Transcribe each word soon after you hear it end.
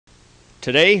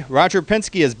Today, Roger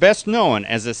Penske is best known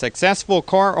as a successful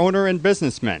car owner and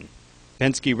businessman.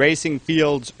 Penske Racing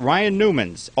fields Ryan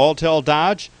Newman's Alltel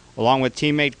Dodge, along with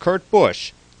teammate Kurt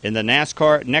Busch, in the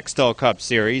NASCAR Nextel Cup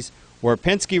Series, where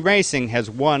Penske Racing has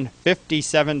won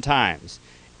 57 times.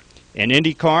 In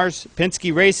Indy cars,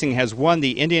 Penske Racing has won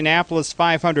the Indianapolis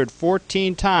 500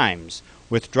 14 times,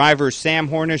 with driver Sam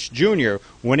Hornish Jr.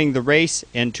 winning the race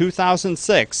in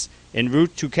 2006 en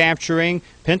route to capturing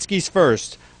Penske's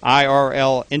first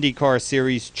IRL IndyCar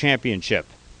Series championship.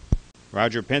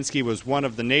 Roger Penske was one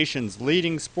of the nation's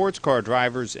leading sports car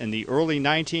drivers in the early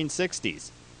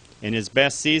 1960s. In his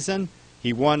best season,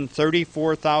 he won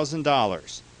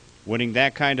 $34,000. Winning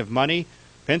that kind of money,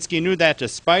 Penske knew that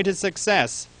despite his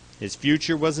success, his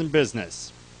future was in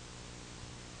business.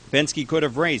 Penske could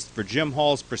have raced for Jim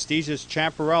Hall's prestigious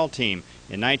Chaparral team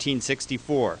in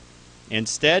 1964.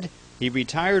 Instead, he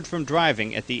retired from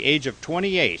driving at the age of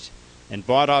 28 and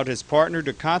bought out his partner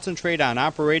to concentrate on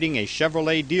operating a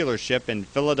Chevrolet dealership in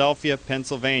Philadelphia,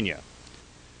 Pennsylvania.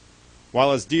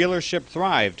 While his dealership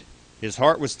thrived, his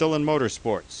heart was still in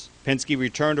motorsports. Penske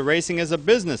returned to racing as a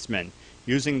businessman,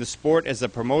 using the sport as a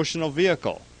promotional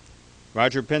vehicle.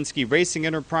 Roger Penske Racing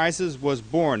Enterprises was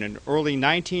born in early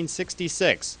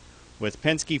 1966, with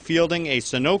Penske fielding a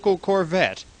Sunoco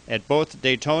Corvette at both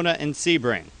Daytona and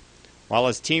Sebring. While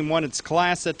his team won its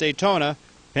class at Daytona,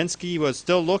 Penske was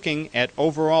still looking at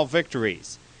overall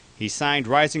victories. He signed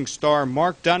rising star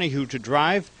Mark Donohue to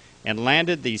drive and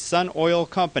landed the Sun Oil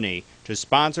Company to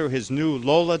sponsor his new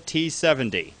Lola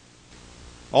T70.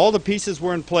 All the pieces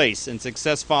were in place and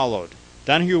success followed.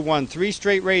 Donohue won 3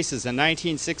 straight races in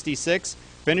 1966,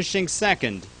 finishing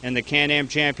second in the Can-Am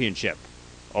Championship.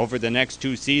 Over the next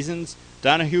 2 seasons,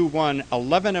 Donohue won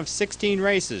 11 of 16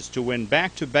 races to win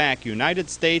back-to-back United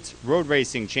States Road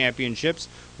Racing Championships,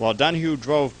 while Donohue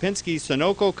drove Penske's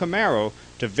Sunoco Camaro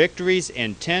to victories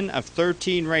in 10 of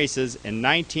 13 races in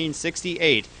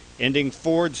 1968, ending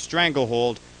Ford's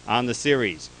stranglehold on the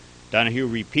series. Donohue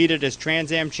repeated as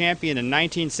Trans-Am champion in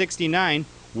 1969,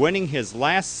 winning his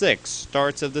last 6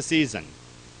 starts of the season.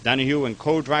 Donohue and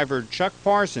co-driver Chuck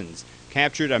Parsons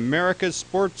captured America's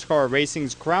sports car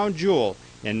racing's crown jewel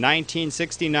in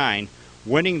 1969,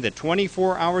 winning the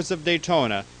 24 Hours of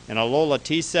Daytona in a Lola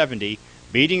T70,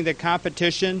 beating the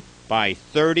competition by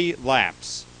 30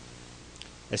 laps.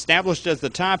 Established as the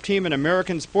top team in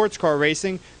American sports car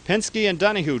racing, Penske and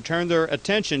Donohue turned their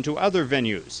attention to other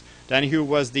venues. Donohue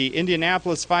was the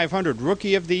Indianapolis 500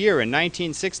 Rookie of the Year in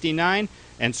 1969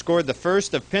 and scored the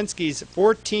first of Penske's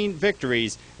 14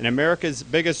 victories in America's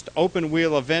biggest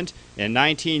open-wheel event in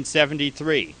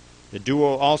 1973. The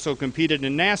duo also competed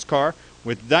in NASCAR,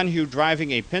 with Donohue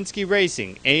driving a Penske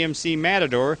Racing AMC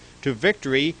Matador to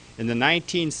victory in the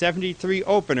 1973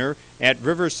 opener at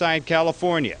Riverside,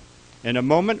 California. In a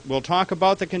moment, we'll talk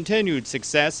about the continued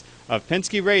success of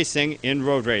Penske Racing in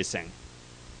road racing.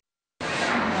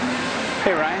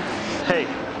 Hey, Ryan. Hey.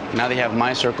 Now that you have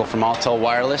My Circle from Alltel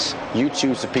Wireless, you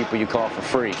choose the people you call for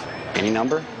free. Any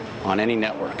number, on any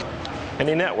network.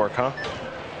 Any network, huh?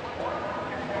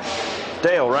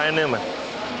 Dale, Ryan Newman.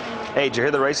 Hey, did you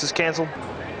hear the race is canceled?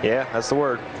 Yeah, that's the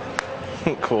word.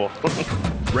 Cool.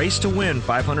 Race to win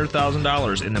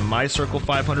 $500,000 in the My Circle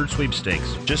 500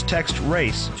 sweepstakes. Just text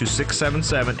RACE to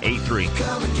 67783.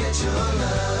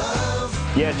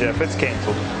 Yeah, Jeff, it's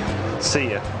canceled.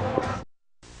 See ya.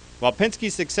 While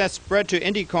Penske's success spread to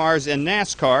Indy cars and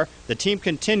NASCAR, the team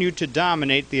continued to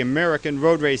dominate the American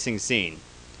road racing scene.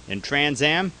 In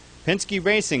Trans-Am, Penske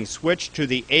Racing switched to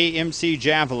the AMC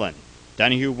Javelin.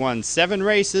 Donohue won 7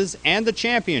 races and the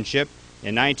championship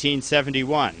in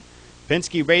 1971.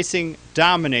 Penske Racing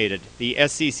dominated the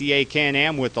SCCA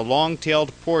Can-Am with the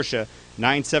long-tailed Porsche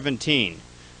 917.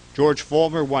 George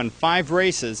Fulmer won 5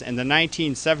 races in the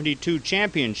 1972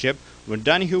 championship when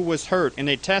Donohue was hurt in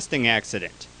a testing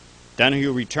accident.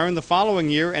 Donohue returned the following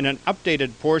year in an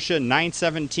updated Porsche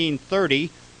 917-30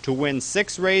 to win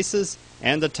 6 races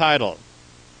and the title.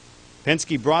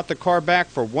 Penske brought the car back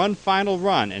for one final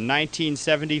run in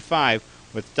 1975,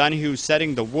 with Donohue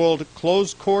setting the world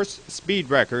closed course speed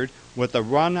record with a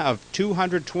run of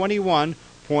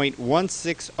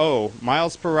 221.160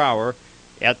 miles per hour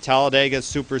at Talladega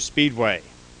Superspeedway.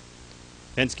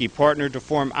 Penske partnered to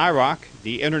form IROC,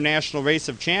 the International Race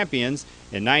of Champions,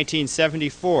 in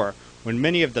 1974, when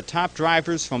many of the top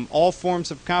drivers from all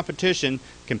forms of competition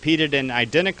competed in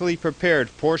identically prepared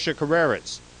Porsche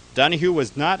Carreras. Donohue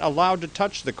was not allowed to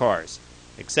touch the cars,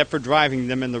 except for driving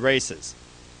them in the races.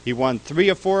 He won 3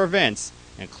 of 4 events,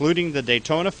 including the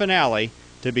Daytona finale,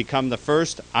 to become the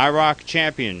first IROC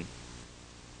champion.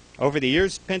 Over the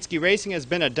years, Penske Racing has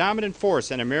been a dominant force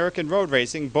in American road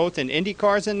racing, both in Indy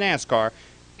cars and NASCAR,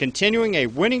 continuing a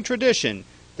winning tradition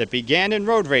that began in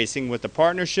road racing with the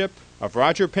partnership of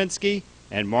Roger Penske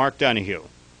and Mark Donohue.